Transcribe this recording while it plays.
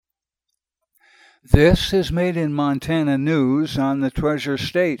This is Made in Montana News on the Treasure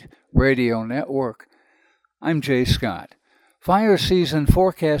State Radio Network. I'm Jay Scott. Fire season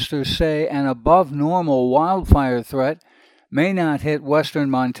forecasters say an above-normal wildfire threat may not hit western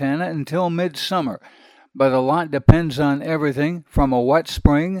Montana until midsummer, but a lot depends on everything from a wet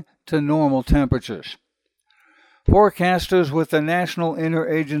spring to normal temperatures. Forecasters with the National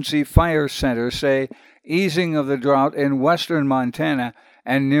Interagency Fire Center say easing of the drought in western Montana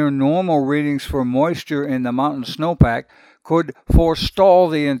and near normal readings for moisture in the mountain snowpack could forestall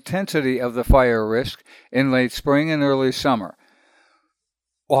the intensity of the fire risk in late spring and early summer.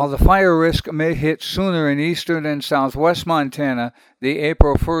 While the fire risk may hit sooner in eastern and southwest Montana, the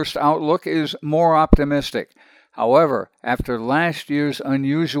April 1st outlook is more optimistic. However, after last year's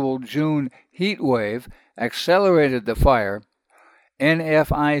unusual June heat wave accelerated the fire,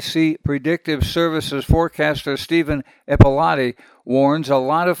 NFIC Predictive Services forecaster Stephen Ippoliti warns a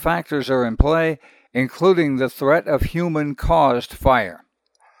lot of factors are in play, including the threat of human-caused fire.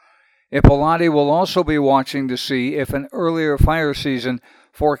 Ippoliti will also be watching to see if an earlier fire season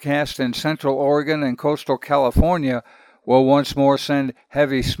forecast in central Oregon and coastal California will once more send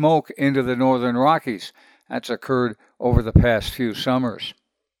heavy smoke into the northern Rockies. That's occurred over the past few summers.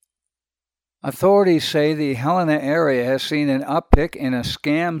 Authorities say the Helena area has seen an uptick in a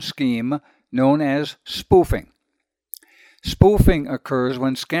scam scheme known as spoofing. Spoofing occurs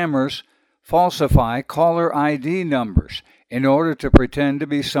when scammers falsify caller ID numbers in order to pretend to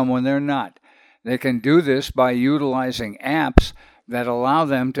be someone they're not. They can do this by utilizing apps that allow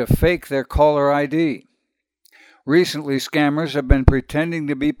them to fake their caller ID. Recently, scammers have been pretending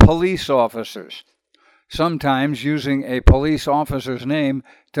to be police officers, sometimes using a police officer's name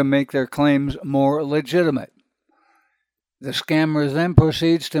to make their claims more legitimate. The scammer then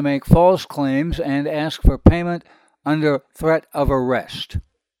proceeds to make false claims and ask for payment under threat of arrest.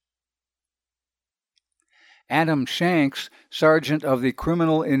 Adam Shanks, sergeant of the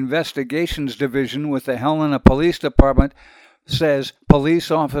Criminal Investigations Division with the Helena Police Department, says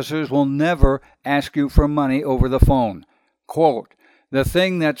police officers will never ask you for money over the phone. Quote, "The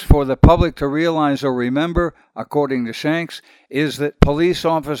thing that's for the public to realize or remember, according to Shanks, is that police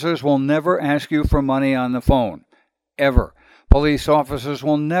officers will never ask you for money on the phone. Ever. Police officers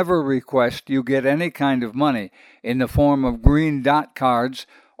will never request you get any kind of money in the form of green dot cards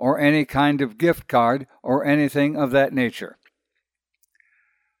or any kind of gift card or anything of that nature."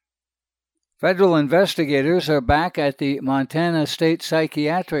 Federal investigators are back at the Montana State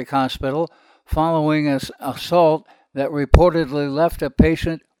Psychiatric Hospital following an assault that reportedly left a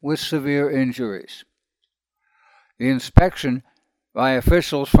patient with severe injuries. The inspection by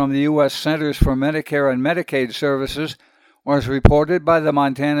officials from the U.S. Centers for Medicare and Medicaid Services was reported by the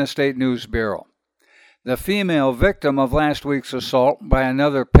Montana State News Bureau. The female victim of last week's assault by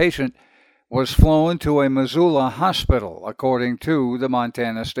another patient was flown to a Missoula hospital, according to the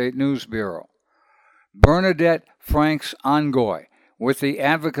Montana State News Bureau. Bernadette Franks Ongoy, with the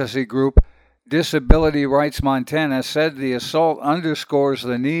advocacy group Disability Rights Montana, said the assault underscores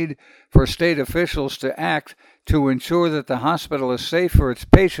the need for state officials to act to ensure that the hospital is safe for its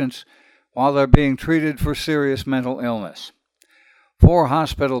patients while they're being treated for serious mental illness. 4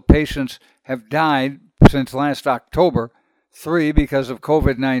 hospital patients have died since last October, 3 because of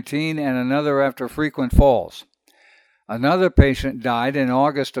COVID-19 and another after frequent falls. Another patient died in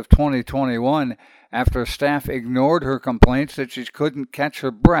August of 2021 after staff ignored her complaints that she couldn't catch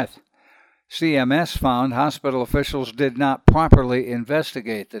her breath. CMS found hospital officials did not properly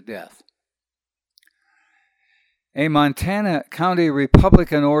investigate the death. A Montana County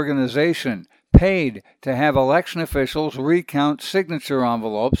Republican organization paid to have election officials recount signature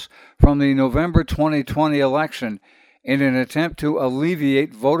envelopes from the November 2020 election in an attempt to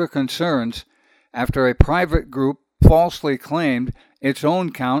alleviate voter concerns after a private group falsely claimed its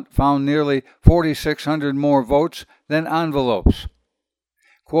own count found nearly 4,600 more votes than envelopes.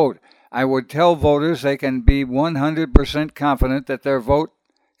 Quote, "I would tell voters they can be 100% confident that their vote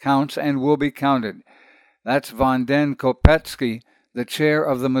counts and will be counted." That's Von Den Kopetsky, the chair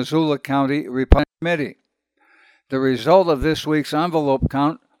of the Missoula County Republican Committee. The result of this week's envelope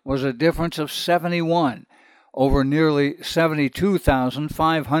count was a difference of 71 over nearly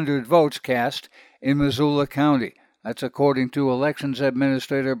 72,500 votes cast in Missoula County. That's according to Elections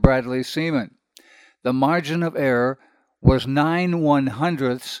Administrator Bradley Seaman. The margin of error was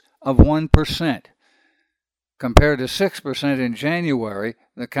 9/100ths of 1%, compared to 6% in January,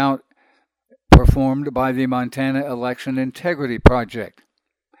 the count performed by the Montana Election Integrity Project.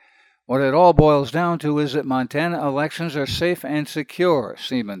 What it all boils down to is that Montana elections are safe and secure,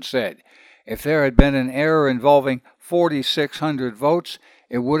 Seaman said. If there had been an error involving 4,600 votes,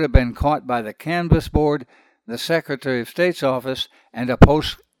 it would have been caught by the Canvass Board, the Secretary of State's office, and a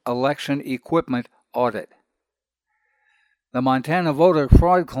post-election equipment audit. The Montana voter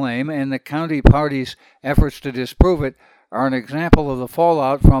fraud claim and the county party's efforts to disprove it are an example of the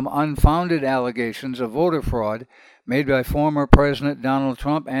fallout from unfounded allegations of voter fraud made by former President Donald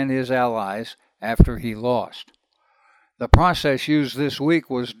Trump and his allies after he lost. The process used this week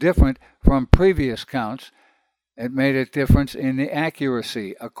was different from previous counts. It made a difference in the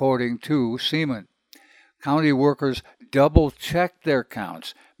accuracy, according to Seaman. County workers double-checked their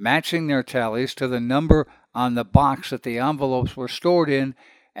counts, matching their tallies to the number on the box that the envelopes were stored in,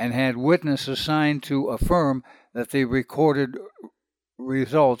 and had witnesses assigned to affirm that the recorded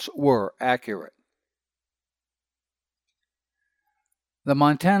results were accurate. The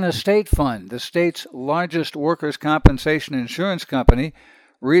Montana State Fund, the state's largest workers' compensation insurance company,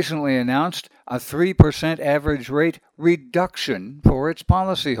 recently announced a 3% average rate reduction for its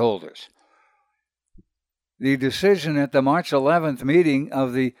policyholders. The decision at the March 11th meeting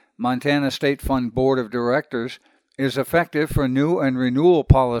of the Montana State Fund Board of Directors is effective for new and renewal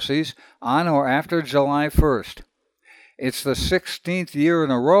policies on or after July 1st. It's the 16th year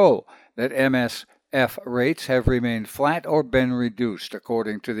in a row that MSF rates have remained flat or been reduced,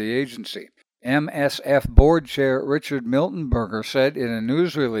 according to the agency. MSF Board Chair Richard Miltenberger said in a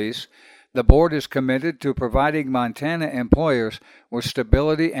news release, the board is committed to providing Montana employers with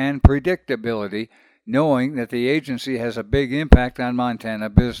stability and predictability, knowing that the agency has a big impact on Montana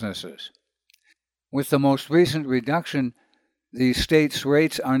businesses. With the most recent reduction, the state's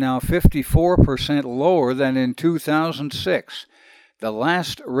rates are now 54% lower than in 2006. The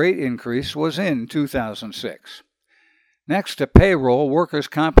last rate increase was in 2006. Next to payroll, workers'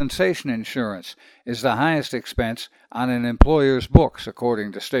 compensation insurance is the highest expense on an employer's books,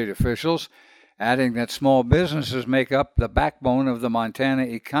 according to state officials, adding that small businesses make up the backbone of the Montana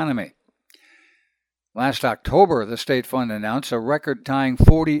economy. Last October, the state fund announced a record-tying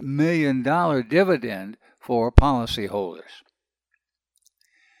 $40 million dividend for policyholders.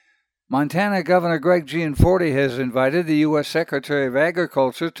 Montana Governor Greg Gianforte has invited the U.S. Secretary of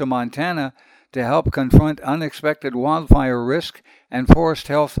Agriculture to Montana to help confront unexpected wildfire risk and forest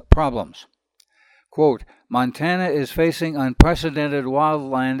health problems. Quote, Montana is facing unprecedented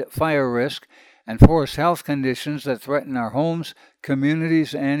wildland fire risk and forest health conditions that threaten our homes,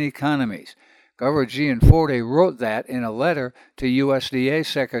 communities, and economies. Governor Gianforte wrote that in a letter to USDA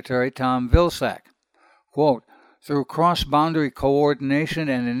Secretary Tom Vilsack. Quote, through cross-boundary coordination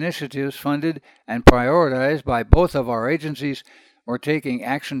and initiatives funded and prioritized by both of our agencies, we're taking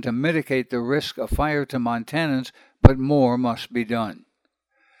action to mitigate the risk of fire to Montanans, but more must be done.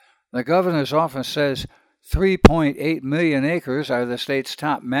 The governor's office says 3.8 million acres are the state's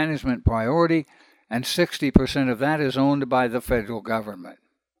top management priority, and 60% of that is owned by the federal government.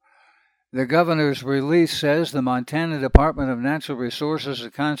 The governor's release says the Montana Department of Natural Resources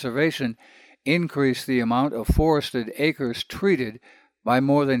and Conservation increased the amount of forested acres treated by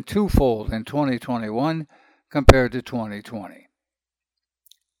more than twofold in 2021 compared to 2020.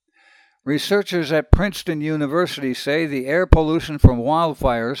 Researchers at Princeton University say the air pollution from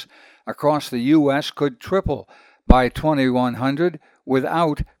wildfires across the U.S. could triple by 2100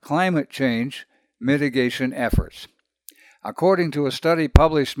 without climate change mitigation efforts. According to a study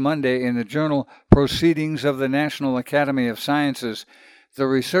published Monday in the journal Proceedings of the National Academy of Sciences, the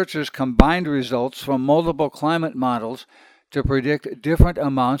researchers combined results from multiple climate models to predict different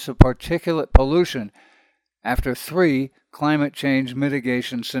amounts of particulate pollution after 3 climate change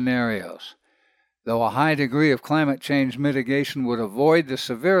mitigation scenarios. Though a high degree of climate change mitigation would avoid the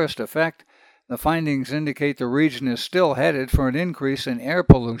severest effect, the findings indicate the region is still headed for an increase in air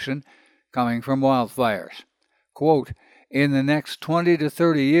pollution coming from wildfires. Quote, in the next 20 to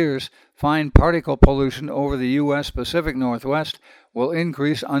 30 years, fine particle pollution over the U.S. Pacific Northwest will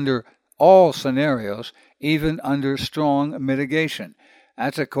increase under all scenarios, even under strong mitigation.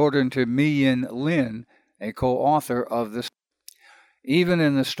 That's according to Mi-Yin Lin, a co-author of this. Even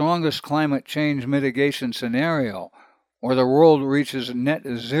in the strongest climate change mitigation scenario, where the world reaches net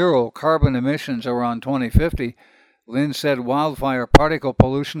zero carbon emissions around 2050, Lin said wildfire particle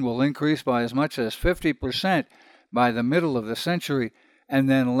pollution will increase by as much as 50% by the middle of the century and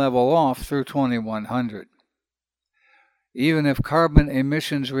then level off through 2100. Even if carbon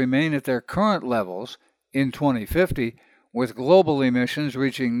emissions remain at their current levels in 2050, with global emissions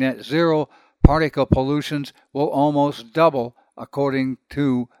reaching net zero, particle pollutions will almost double, according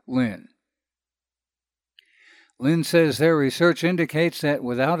to Lin. Lin says their research indicates that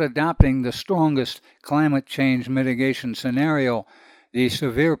without adopting the strongest climate change mitigation scenario, the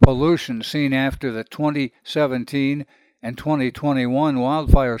severe pollution seen after the 2017 and 2021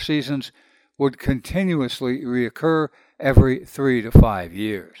 wildfire seasons would continuously reoccur every 3 to 5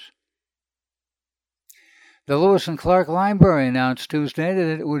 years. The Lewis and Clark Library announced Tuesday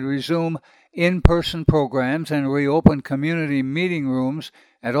that it would resume in-person programs and reopen community meeting rooms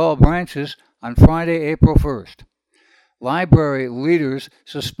at all branches on Friday, April 1st. Library leaders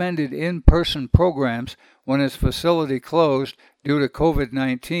suspended in-person programs when its facility closed due to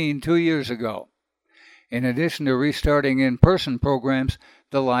COVID-19 2 years ago. In addition to restarting in-person programs,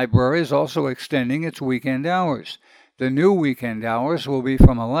 the library is also extending its weekend hours. The new weekend hours will be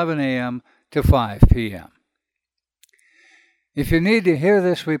from 11 a.m. to 5 p.m. If you need to hear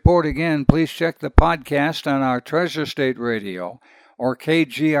this report again, please check the podcast on our Treasure State Radio or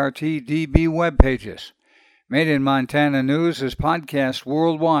KGRT DB web pages. Made in Montana News is podcast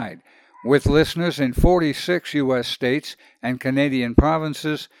worldwide, with listeners in 46 U.S. states and Canadian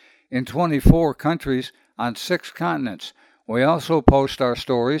provinces, in 24 countries on 6 continents. We also post our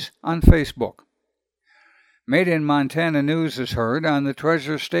stories on Facebook. Made in Montana News is heard on the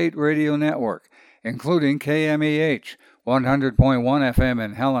Treasure State Radio Network, including KMEH, 100.1 FM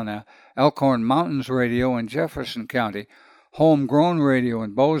in Helena, Elkhorn Mountains Radio in Jefferson County, Homegrown Radio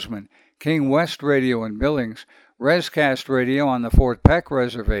in Bozeman, King West Radio in Billings, Rescast Radio on the Fort Peck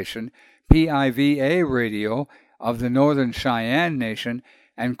Reservation, PIVA Radio of the Northern Cheyenne Nation,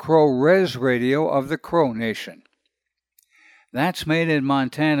 and Crow Res Radio of the Crow Nation. That's Made in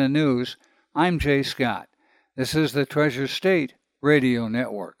Montana News. I'm Jay Scott. This is the Treasure State Radio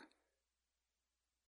Network.